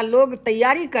 12th का, लोग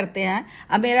तैयारी करते हैं,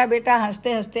 अब मेरा बेटा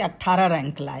हंसते हंसते 18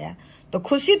 रैंक लाया। तो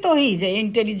खुशी तो ही जो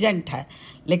इंटेलिजेंट है,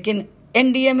 लेकिन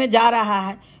एनडीए में जा रहा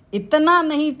है। इतना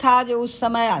नहीं था जो उस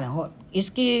समय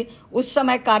इसकी उस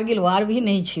समय कारगिल वार भी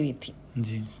नहीं छिड़ी थी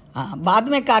जी। हाँ, बाद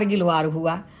में कारगिल वार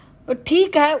हुआ तो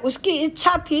ठीक है, उसकी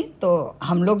इच्छा थी तो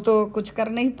हम लोग तो कुछ कर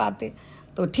नहीं पाते।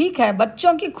 तो ठीक है,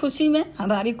 बच्चों की खुशी में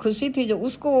हमारी खुशी थी जो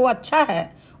उसको वो अच्छा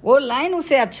है, वो लाइन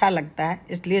उसे अच्छा लगता है,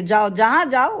 इसलिए जाओ, जहाँ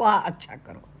जाओ वहाँ अच्छा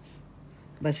करो,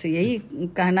 बस यही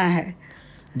कहना है।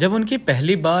 जब उनकी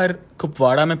पहली बार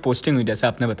कुपवाड़ा में पोस्टिंग हुई, जैसे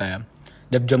आपने बताया,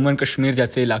 जब जम्मू एंड कश्मीर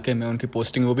जैसे इलाके में उनकी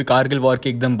पोस्टिंग, वो भी कारगिल वॉर के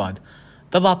एकदम बाद,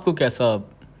 तब आपको कैसा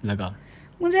लगा?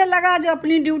 मुझे लगा जो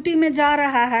अपनी ड्यूटी में जा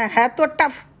रहा है तो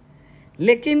टफ,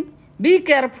 लेकिन बी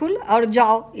केयरफुल और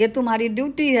जाओ, ये तुम्हारी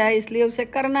ड्यूटी है इसलिए उसे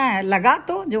करना है। लगा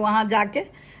तो जो वहाँ जाके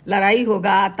लड़ाई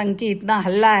होगा, आतंकी इतना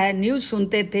हल्ला है, न्यूज़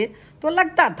सुनते थे तो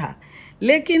लगता था,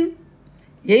 लेकिन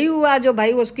यही हुआ जो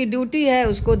भाई उसकी ड्यूटी है,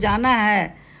 उसको जाना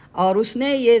है और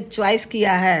उसने ये चॉइस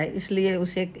किया है, इसलिए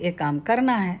उसे ये काम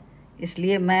करना है।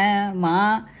 इसलिए मैं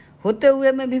माँ होते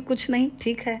हुए में भी कुछ नहीं,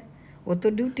 ठीक है, वो तो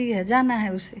ड्यूटी है, जाना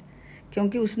है उसे,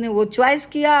 क्योंकि उसने वो चॉइस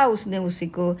किया, उसने उसी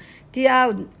को किया,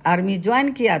 आर्मी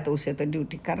ज्वाइन किया, तो उसे तो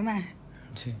ड्यूटी करना है।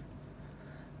 जी,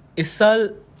 इस साल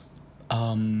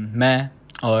मैं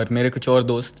और मेरे कुछ और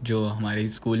दोस्त जो हमारे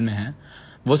स्कूल में हैं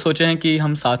वो सोचे हैं कि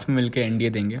हम साथ में मिलकर एनडीए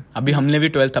देंगे। अभी हमने भी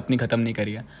 12th अपनी ख़त्म नहीं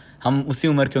करी है, हम उसी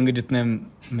उम्र के होंगे जितने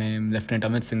में लेफ्टिनेंट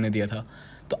अमित सिंह ने दिया था।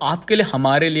 तो आपके लिए,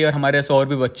 हमारे लिए और हमारे ऐसे और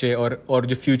भी बच्चे और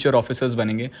जो फ्यूचर ऑफिसर्स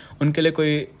बनेंगे उनके लिए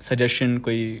कोई सजेशन,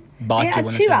 कोई बात जो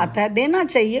अच्छी बात है, देना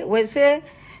चाहिए। वैसे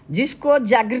जिसको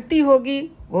जागृति होगी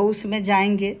वो उसमें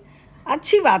जाएंगे,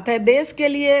 अच्छी बात है। देश के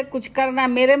लिए कुछ करना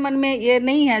मेरे मन में ये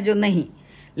नहीं है जो नहीं,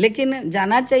 लेकिन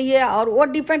जाना चाहिए। और वो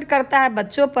डिपेंड करता है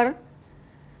बच्चों पर,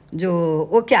 जो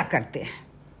वो क्या करते हैं,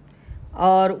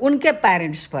 और उनके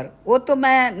पेरेंट्स पर। वो तो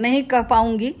मैं नहीं कह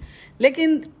पाऊंगी,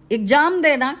 लेकिन एग्ज़ाम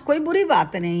देना कोई बुरी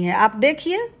बात नहीं है। आप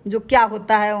देखिए जो क्या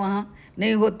होता है वहाँ,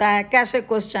 नहीं होता है, कैसे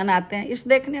क्वेश्चन आते हैं, इस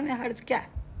देखने में हर्ज क्या है।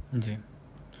 जी,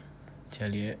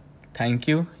 चलिए, थैंक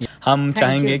यू। हम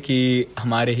चाहेंगे कि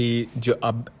हमारे ही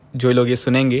जो लोग ये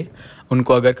सुनेंगे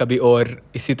उनको अगर कभी और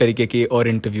इसी तरीके की और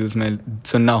इंटरव्यूज़ में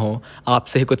सुनना हो,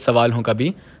 आपसे ही कुछ सवाल हो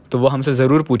कभी, तो वो हमसे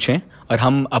ज़रूर पूछें और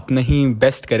हम अपने ही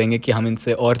बेस्ट करेंगे कि हम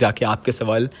इनसे और जाके आपके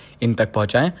सवाल इन तक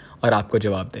पहुंचाएं और आपको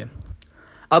जवाब दें।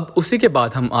 अब उसी के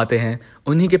बाद हम आते हैं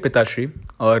उन्हीं के पिताश्री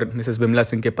और मिसेस बिमला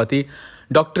सिंह के पति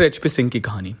डॉक्टर HP सिंह की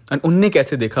कहानी। और उनने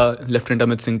कैसे देखा लेफ्टिनेंट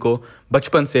अमित सिंह को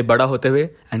बचपन से बड़ा होते हुए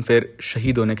एंड फिर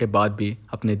शहीद होने के बाद भी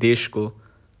अपने देश को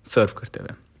सर्व करते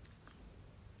हुए।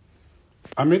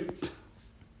 अमित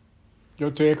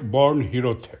जो थे एक बॉर्न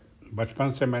हीरो थे।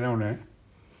 बचपन से मैंने उन्हें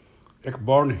एक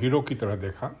बॉर्न हीरो की तरह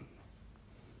देखा,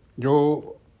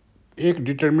 जो एक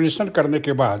डिटर्मिनेशन करने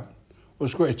के बाद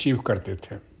उसको अचीव करते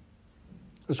थे,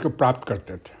 उसको प्राप्त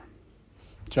करते थे,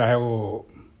 चाहे वो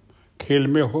खेल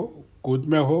में हो, कूद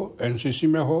में हो, NCC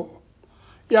में हो,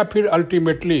 या फिर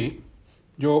अल्टीमेटली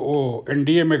जो वो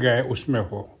NDA में गए उसमें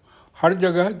हो। हर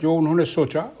जगह जो उन्होंने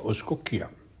सोचा उसको किया।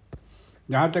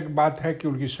 जहाँ तक बात है कि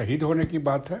उनकी शहीद होने की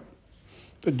बात है,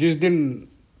 तो जिस दिन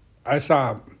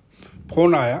ऐसा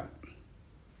फ़ोन आया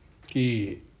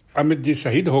कि अमित जी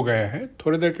शहीद हो गए हैं,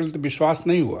 थोड़ी देर के लिए तो विश्वास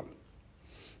नहीं हुआ,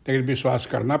 लेकिन विश्वास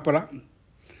करना पड़ा।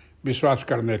 विश्वास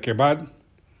करने के बाद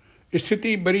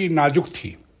स्थिति बड़ी नाजुक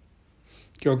थी,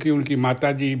 क्योंकि उनकी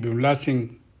माताजी बिमला सिंह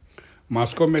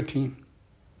मॉस्को में थीं,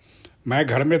 मैं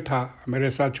घर में था, मेरे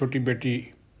साथ छोटी बेटी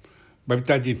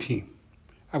बबीता जी थीं।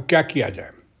 अब क्या किया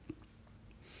जाए,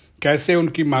 कैसे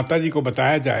उनकी माताजी को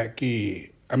बताया जाए कि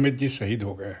अमित जी शहीद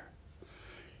हो गए।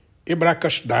 ये बड़ा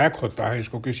कष्टदायक होता है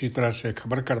इसको किसी तरह से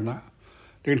खबर करना,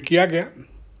 लेकिन किया गया।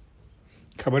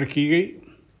 खबर की गई,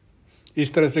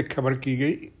 इस तरह से खबर की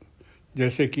गई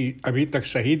जैसे कि अभी तक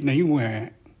शहीद नहीं हुए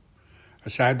हैं,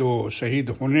 शायद वो शहीद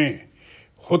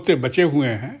होते बचे हुए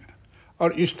हैं,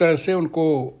 और इस तरह से उनको,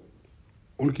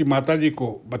 उनकी माताजी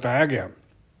को बताया गया।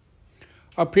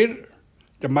 और फिर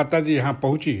जब माताजी यहाँ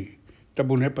पहुँची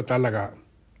तब उन्हें पता लगा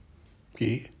कि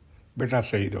बेटा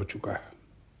शहीद हो चुका है।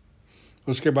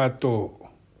 उसके बाद तो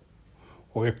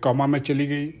वो एक कोमा में चली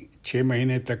गई, 6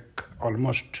 महीने तक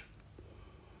ऑलमोस्ट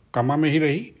कोमा में ही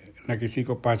रही, न किसी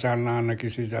को पहचानना, न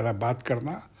किसी से ज़्यादा बात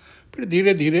करना। फिर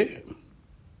धीरे धीरे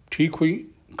ठीक हुई,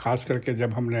 खास करके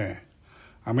जब हमने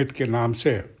अमित के नाम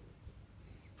से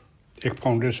एक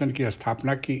फाउंडेशन की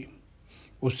स्थापना की,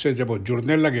 उससे जब वो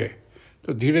जुड़ने लगे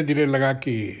तो धीरे धीरे लगा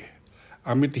कि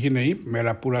अमित ही नहीं,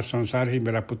 मेरा पूरा संसार ही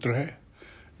मेरा पुत्र है,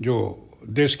 जो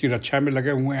देश की रक्षा में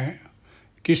लगे हुए हैं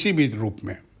किसी भी रूप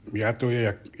में, या तो ये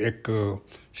एक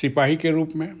सिपाही के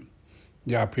रूप में,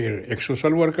 या फिर एक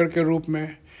सोशल वर्कर के रूप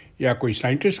में, या कोई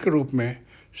साइंटिस्ट के रूप में।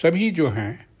 सभी जो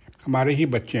हैं हमारे ही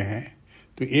बच्चे हैं,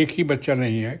 तो एक ही बच्चा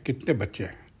नहीं है, कितने बच्चे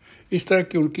हैं। इस तरह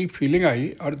की उनकी फीलिंग आई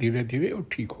और धीरे धीरे वो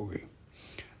ठीक हो गई।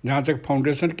 जहाँ तक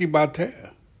फाउंडेशन की बात है,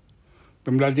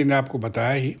 बिमला जी ने आपको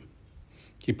बताया ही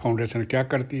कि फाउंडेशन क्या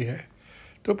करती है।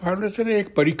 तो फाउंडेशन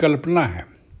एक परिकल्पना है।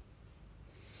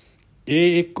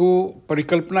 ये एक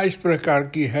परिकल्पना इस प्रकार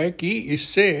की है कि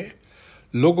इससे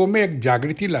लोगों में एक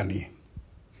जागृति लानी है,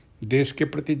 देश के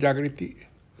प्रति जागृति,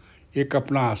 एक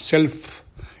अपना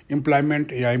सेल्फ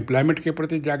एम्प्लॉयमेंट या एम्प्लॉयमेंट के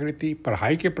प्रति जागृति,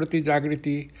 पढ़ाई के प्रति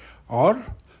जागृति, और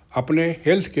अपने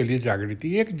हेल्थ के लिए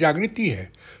जागृति। एक जागृति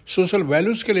है, सोशल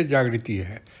वैल्यूज़ के लिए जागृति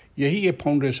है। यही ये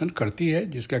फाउंडेशन करती है,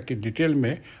 जिसका कि डिटेल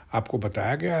में आपको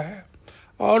बताया गया है।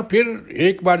 और फिर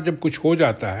एक बार जब कुछ हो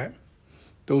जाता है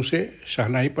तो उसे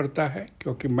सहना ही पड़ता है,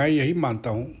 क्योंकि मैं यही मानता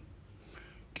हूँ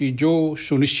कि जो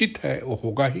सुनिश्चित है वो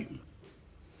होगा ही,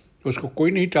 उसको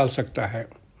कोई नहीं टाल सकता है।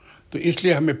 तो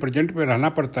इसलिए हमें प्रेजेंट में रहना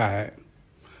पड़ता है,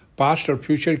 पास्ट और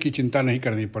फ्यूचर की चिंता नहीं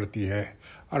करनी पड़ती है,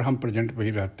 और हम प्रेजेंट में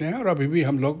ही रहते हैं, और अभी भी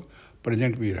हम लोग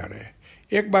प्रेजेंट में ही रह रहे हैं।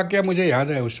 एक वाकया मुझे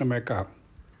याद है उस समय का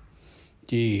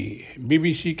कि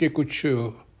बीबीसी के कुछ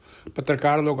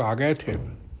पत्रकार लोग आ गए थे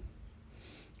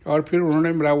और फिर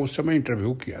उन्होंने मेरा उस समय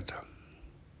इंटरव्यू किया था।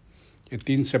 ये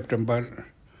 3 सितंबर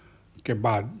के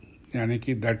बाद, यानी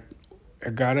कि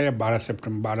 11 या 12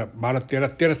 सितंबर,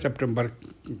 13 सितंबर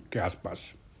के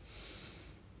आसपास।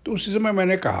 तो उसी समय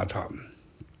मैंने कहा था,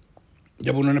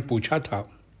 जब उन्होंने पूछा था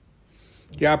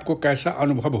कि आपको कैसा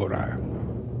अनुभव हो रहा है,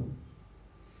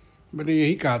 मैंने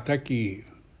यही कहा था कि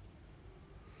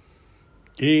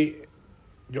ये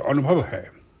जो अनुभव है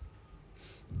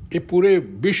ये पूरे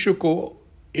विश्व को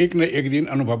एक न एक दिन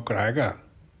अनुभव कराएगा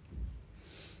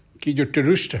कि जो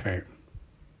टेररिस्ट हैं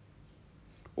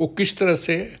वो किस तरह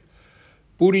से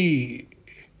पूरी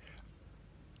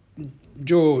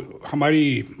जो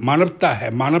हमारी मानवता है,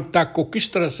 मानवता को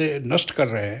किस तरह से नष्ट कर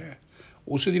रहे हैं।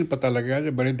 उसी दिन पता लगेगा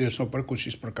जब बड़े देशों पर कुछ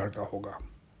इस प्रकार का होगा।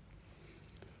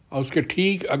 और उसके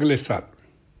ठीक अगले साल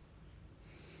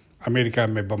अमेरिका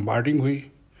में बम्बार्डिंग हुई।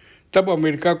 तब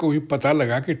अमेरिका को भी पता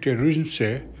लगा कि टेररिज्म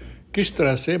से किस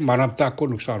तरह से मानवता को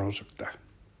नुकसान हो सकता है।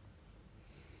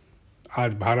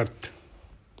 आज भारत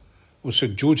उससे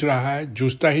जूझ रहा है,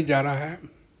 जूझता ही जा रहा है,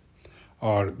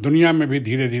 और दुनिया में भी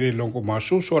धीरे धीरे लोगों को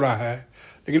महसूस हो रहा है।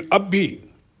 लेकिन अब भी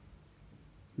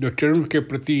जो टेररिज्म के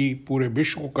प्रति पूरे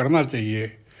विश्व को करना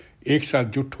चाहिए, एक साथ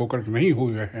जुट होकर नहीं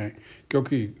हुए हैं,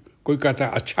 क्योंकि कोई कहता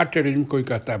है अच्छा टेररिज्म, कोई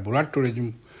कहता है बुरा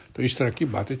टेररिज्म, तो इस तरह की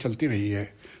बातें चलती रही है।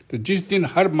 तो जिस दिन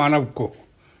हर मानव को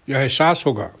यह एहसास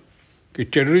होगा कि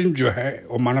टेररिज्म जो है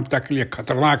वो मानवता के लिए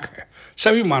खतरनाक है,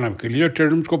 सभी मानव के लिए जो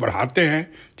टेररिज्म को बढ़ाते हैं,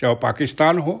 चाहे वो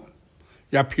पाकिस्तान हो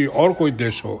या फिर और कोई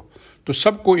देश हो, तो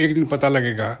सबको एक दिन पता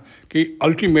लगेगा कि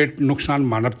अल्टीमेट नुकसान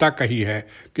मानवता का ही है,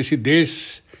 किसी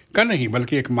देश का नहीं,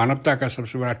 बल्कि एक मानवता का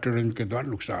सबसे बड़ा टेररिज्म के द्वारा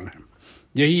नुकसान है।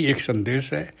 यही एक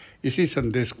संदेश है, इसी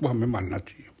संदेश को हमें मानना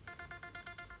चाहिए।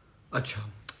 अच्छा,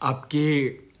 आपके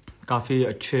काफ़ी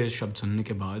अच्छे शब्द सुनने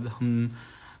के बाद हम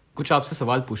कुछ आपसे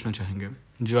सवाल पूछना चाहेंगे,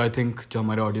 जो आई थिंक जो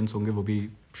हमारे ऑडियंस होंगे वो भी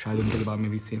शायद उनके दिमाग में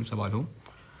भी सेम सवाल हो।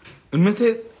 उनमें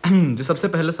से जो सबसे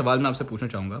पहला सवाल मैं आपसे पूछना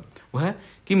चाहूँगा वो है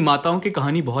कि माताओं की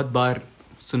कहानी बहुत बार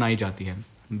सुनाई जाती है।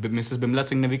 मिसेस बिमला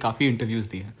सिंह ने भी काफ़ी इंटरव्यूज़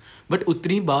दी हैं, बट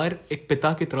उतनी बार एक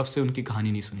पिता की तरफ से उनकी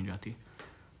कहानी नहीं सुनी जाती।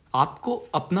 आपको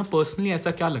अपना पर्सनली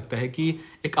ऐसा क्या लगता है कि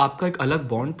एक आपका एक अलग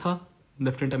बॉन्ड था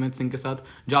लेफ्टिनेंट अमित सिंह के साथ,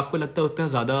 जो आपको लगता है उतना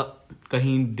ज़्यादा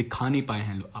कहीं दिखा नहीं पाए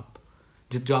हैं आप,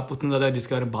 जो आप उतना ज़्यादा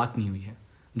जिसके बारे में बात नहीं हुई है,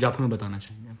 जो आप हमें बताना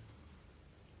चाहेंगे?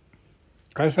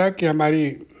 ऐसा कि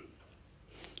हमारी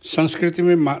संस्कृति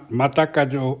में माता का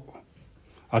जो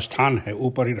स्थान है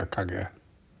ऊपर ही रखा गया है।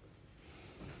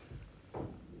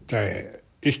 चाहे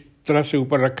इस तरह से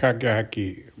ऊपर रखा गया है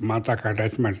कि माता का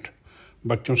अटैचमेंट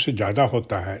बच्चों से ज़्यादा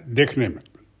होता है देखने में।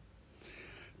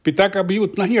 पिता का भी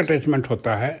उतना ही अटैचमेंट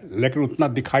होता है, लेकिन उतना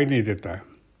दिखाई नहीं देता है।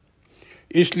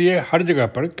 इसलिए हर जगह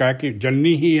पर क्या कि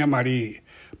जननी ही हमारी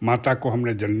माता को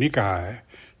हमने जननी कहा है,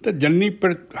 तो जननी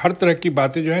पर हर तरह की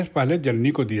बातें जो है पहले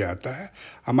जननी को दिया जाता है।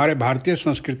 हमारे भारतीय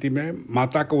संस्कृति में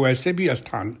माता को वैसे भी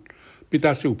स्थान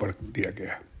पिता से ऊपर दिया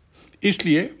गया है।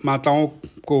 इसलिए माताओं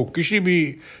को किसी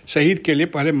भी शहीद के लिए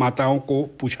पहले माताओं को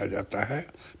पूछा जाता है,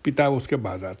 पिता उसके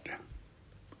बाद आते हैं।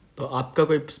 तो आपका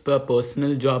कोई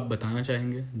पर्सनल जो आप बताना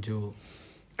चाहेंगे? जो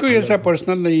कोई ऐसा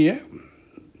पर्सनल नहीं है।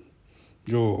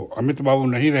 जो अमित बाबू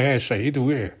नहीं रहे, शहीद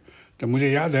हुए, तो मुझे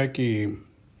याद है कि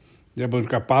जब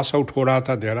उनका पास आउट हो रहा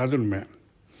था देहरादून में,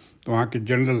 तो वहाँ के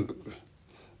जनरल,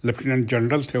 लेफ्टिनेंट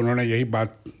जनरल थे, उन्होंने यही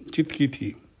बातचीत की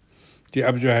थी कि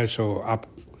अब जो है सो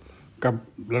आपका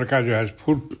लड़का जो है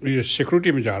फूड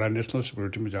सिक्योरिटी में जा रहा है, नेशनल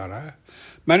सिक्योरिटी में जा रहा है।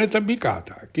 मैंने तब भी कहा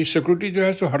था कि सिक्योरिटी जो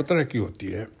है सो हर तरह की होती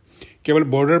है, केवल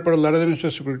बॉर्डर पर लड़ने से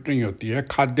सिक्योरिटी नहीं होती है।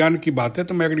 खाद्यान्न की बात है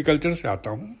तो मैं एग्रीकल्चर से आता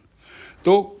हूँ,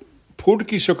 तो फूड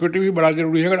की सिक्योरिटी भी बड़ा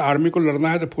ज़रूरी है। अगर आर्मी को लड़ना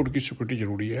है तो फूड की सिक्योरिटी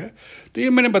ज़रूरी है। तो ये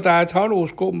मैंने बताया था और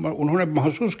उसको उन्होंने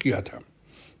महसूस किया था।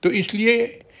 तो इसलिए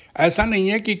ऐसा नहीं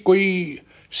है कि कोई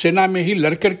सेना में ही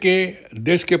लड़ कर के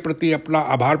देश के प्रति अपना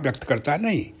आभार व्यक्त करता है,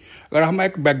 नहीं। अगर हम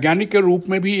एक वैज्ञानिक के रूप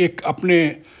में भी एक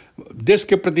अपने देश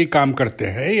के प्रति काम करते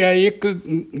हैं, या एक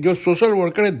जो सोशल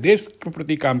वर्कर है देश के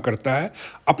प्रति काम करता है,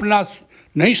 अपना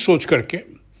नहीं सोच करके,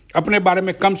 अपने बारे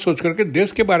में कम सोच करके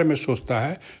देश के बारे में सोचता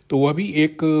है, तो वह भी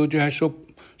एक जो है सो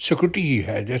सिक्योरिटी ही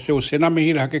है, जैसे वो सेना में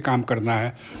ही रह के काम करना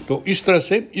है। तो इस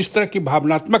तरह की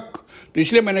भावनात्मक, तो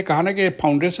इसलिए मैंने कहा ना कि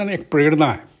फाउंडेशन एक प्रेरणा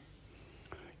है,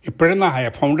 ये प्रेरणा है।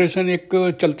 फाउंडेशन एक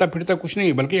चलता फिरता कुछ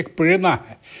नहीं बल्कि एक प्रेरणा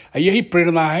है। यही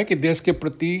प्रेरणा है कि देश के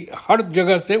प्रति हर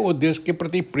जगह से वो देश के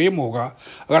प्रति प्रेम होगा।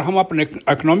 अगर हम अपने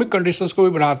इकोनॉमिक कंडीशंस को भी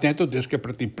बढ़ाते हैं तो देश के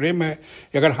प्रति प्रेम है।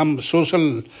 अगर हम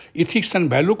सोशल इथिक्स एंड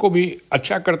वैल्यू को भी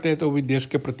अच्छा करते हैं तो भी देश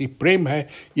के प्रति प्रेम है।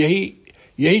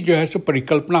 यही जो है सो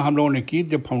परिकल्पना हम लोगों ने की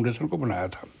जब फाउंडेशन को बनाया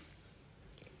था।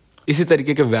 इसी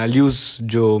तरीके के वैल्यूज़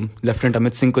जो लेफ्टिनेंट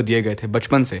अमित सिंह को दिए गए थे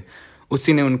बचपन से,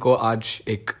 उसी ने उनको आज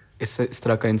एक इस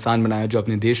तरह का इंसान बनाया जो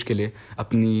अपने देश के लिए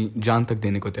अपनी जान तक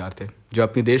देने को तैयार थे, जो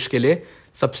अपने देश के लिए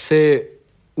सबसे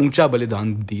ऊंचा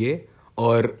बलिदान दिए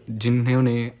और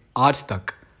जिन्होंने आज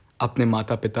तक अपने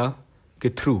माता पिता के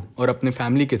थ्रू और अपने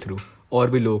फैमिली के थ्रू और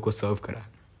भी लोगों को सर्व करा।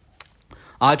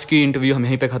 आज की इंटरव्यू हम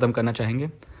यहीं पे ख़त्म करना चाहेंगे।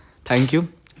 Thank you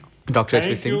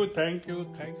doctor Singh. Thank you.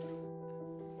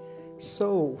 So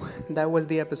that was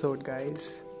the episode, guys.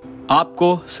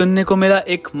 आपको सुनने को मिला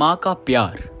एक माँ का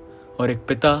प्यार और एक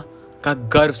पिता का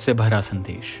गर्व से भरा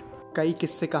संदेश। कई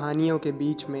किस्से कहानियों के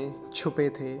बीच में छुपे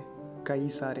थे कई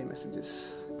सारे मैसेजेस।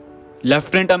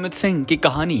 लेफ्टिनेंट अमित सिंह की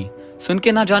कहानी सुन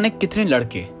के ना जाने कितने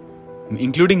लड़के,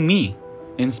 इंक्लूडिंग मी,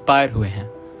 इंस्पायर हुए हैं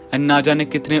एंड ना जाने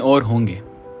कितने और होंगे।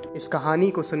 इस कहानी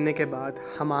को सुनने के बाद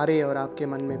हमारे और आपके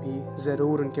मन में भी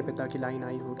ज़रूर उनके पिता की लाइन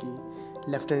आई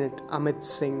होगी, lieutenant Amit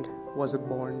Singh was a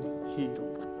born hero.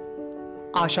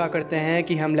 आशा करते हैं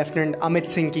कि हम लेफ्टिनेंट अमित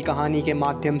सिंह की कहानी के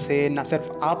माध्यम से न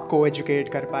सिर्फ आपको एजुकेट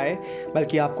कर पाए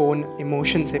बल्कि आपको उन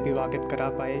इमोशन से भी वाकिफ करा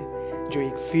पाए जो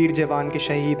एक वीर जवान के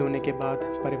शहीद होने के बाद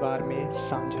परिवार में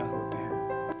साझा होते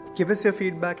हैं। Give us your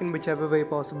feedback in whichever way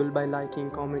possible by liking,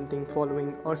 commenting,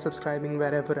 following और subscribing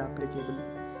wherever applicable।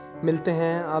 मिलते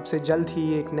हैं आपसे जल्द ही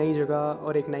एक नई जगह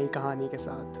और एक नई कहानी के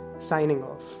साथ। Signing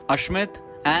off, Ashmit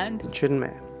and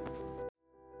Chinmay.